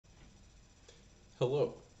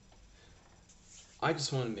Hello. I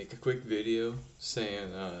just want to make a quick video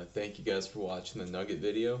saying thank you guys for watching the Nugget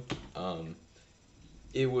video. Um,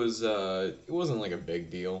 it wasn't like a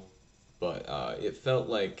big deal, but it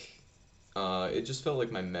just felt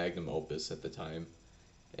like my magnum opus at the time,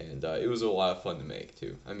 and it was a lot of fun to make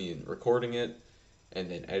too. I mean, recording it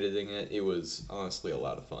and then editing it, it was honestly a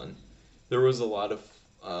lot of fun. There was a lot of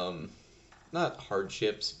not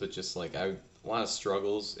hardships, but just a lot of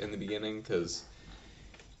struggles in the beginning because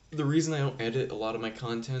the reason I don't edit a lot of my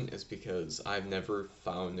content is because I've never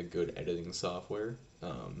found a good editing software.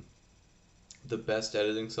 The best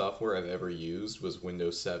editing software I've ever used was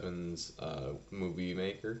Windows 7's Movie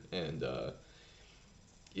Maker, and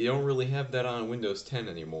you don't really have that on Windows 10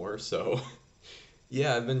 anymore, so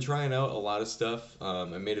yeah, I've been trying out a lot of stuff. I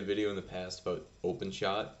made a video in the past about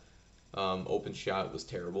OpenShot. OpenShot was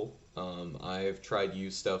terrible. I've tried to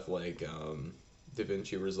use stuff like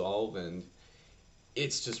DaVinci Resolve, and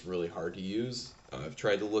it's just really hard to use. I've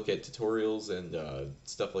tried to look at tutorials and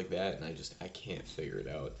stuff like that, and I can't figure it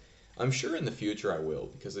out. I'm sure in the future I will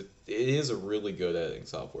because it is a really good editing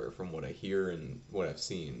software from what I hear and what I've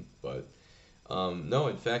seen. But no,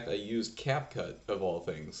 in fact, I used CapCut of all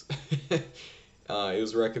things. It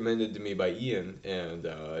was recommended to me by Ian, and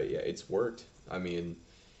yeah, it's worked. I mean,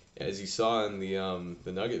 as you saw in the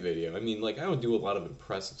Nugget video, I mean, I don't do a lot of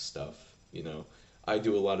impressive stuff, you know. I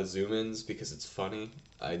do a lot of zoom-ins because it's funny.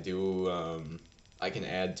 I can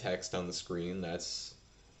add text on the screen.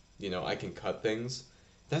 I can cut things.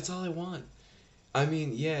 That's all I want. I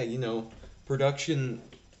mean, yeah, production,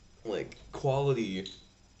 quality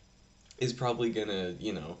is probably gonna,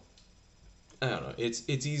 I don't know. It's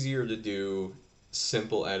easier to do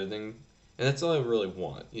simple editing, and that's all I really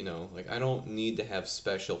want, I don't need to have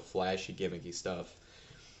special flashy gimmicky stuff.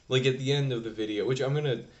 Like at the end of the video, which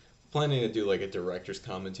planning to do a director's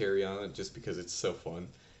commentary on it just because it's so fun.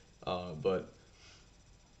 But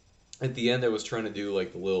at the end, I was trying to do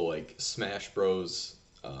the little Smash Bros.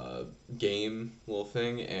 Game little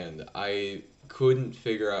thing, and I couldn't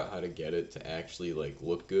figure out how to get it to actually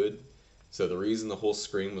look good. So the reason the whole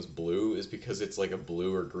screen was blue is because it's a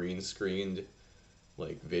blue or green screened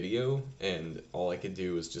video, and all I could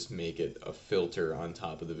do was just make it a filter on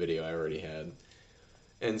top of the video I already had.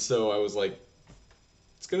 And so I was like,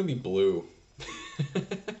 it's gonna be blue.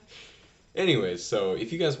 Anyways, so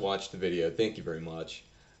if you guys watched the video, thank you very much.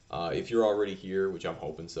 If you're already here, which I'm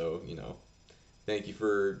hoping so, thank you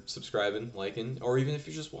for subscribing, liking, or even if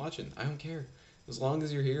you're just watching. I don't care. As long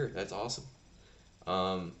as you're here, that's awesome.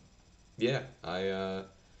 Yeah,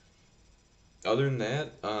 other than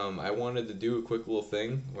that, I wanted to do a quick little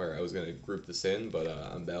thing where I was gonna group this in, but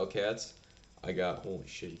on Battlecats, I got, holy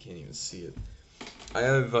shit, you can't even see it.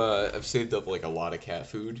 I've saved up a lot of cat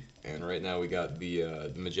food, and right now we got the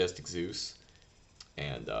Majestic Zeus,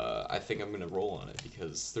 and I think I'm gonna roll on it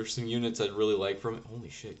because there's some units I'd really like from it. Holy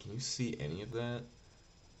shit, can you see any of that?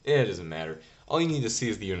 Yeah, it doesn't matter. All you need to see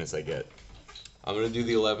is the units I get. I'm gonna do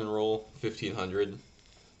the 11 roll, 1500.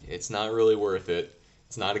 It's not really worth it.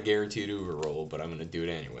 It's not a guaranteed Uber roll, but I'm gonna do it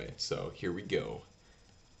anyway. So here we go.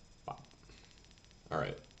 All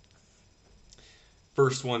right.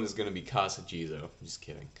 First one is going to be Casa Gizo. Just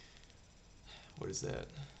kidding. What is that?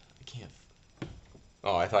 I can't.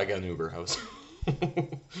 Oh, I thought I got an Uber house.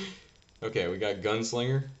 Okay, we got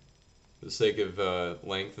Gunslinger. For the sake of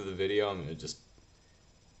length of the video, I'm going to just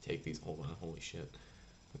take these. Hold on. Holy shit.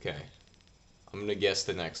 Okay. I'm going to guess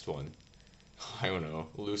the next one. I don't know.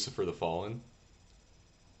 Lucifer the Fallen.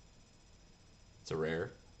 It's a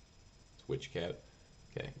rare. It's Witch Cat.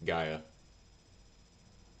 Okay, Gaia.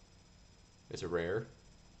 It's a rare.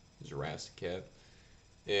 Jurassic Cat.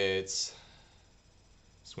 It's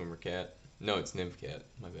Swimmer Cat. No, it's Nymph Cat.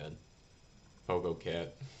 My bad. Pogo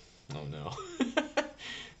Cat. Oh no.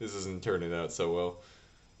 This isn't turning out so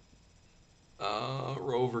well.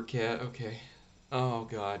 Rover Cat. Okay. Oh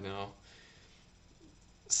god, no.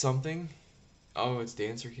 Something? Oh, it's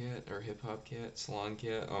Dancer Cat or Hip Hop Cat? Salon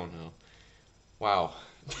Cat? Oh no. Wow.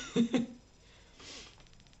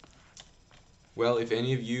 Well, if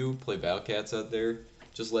any of you play Battlecats out there,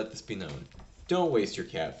 just let this be known. Don't waste your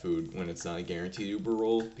cat food when it's not a guaranteed Uber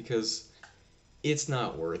roll, because it's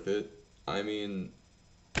not worth it. I mean,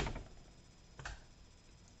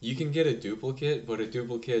 you can get a duplicate, but a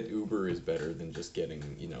duplicate Uber is better than just getting,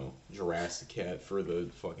 Jurassic Cat for the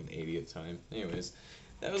fucking 80th time. Anyways,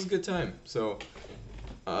 that was a good time. So,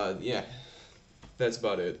 yeah, that's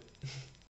about it.